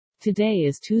Today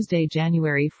is Tuesday,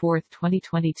 January 4,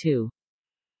 2022.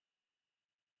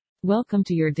 Welcome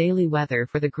to your daily weather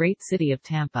for the great city of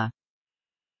Tampa.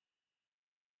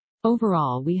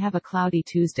 Overall, we have a cloudy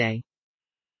Tuesday.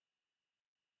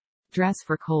 Dress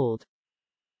for cold.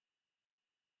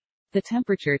 The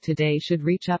temperature today should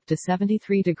reach up to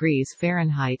 73 degrees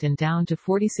Fahrenheit and down to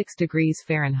 46 degrees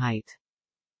Fahrenheit.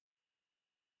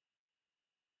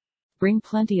 Bring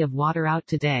plenty of water out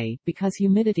today, because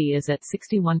humidity is at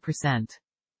 61%.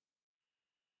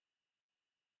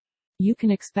 You can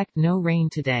expect no rain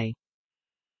today.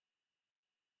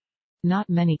 Not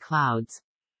many clouds.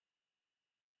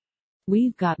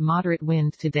 We've got moderate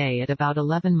wind today at about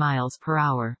 11 miles per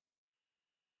hour.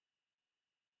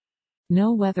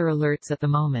 No weather alerts at the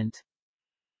moment.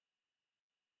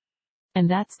 And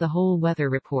that's the whole weather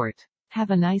report.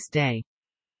 Have a nice day.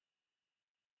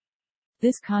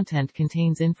 This content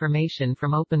contains information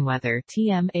from OpenWeather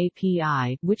 (TM)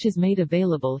 API, which is made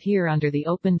available here under the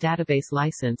Open Database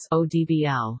License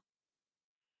 (ODBL).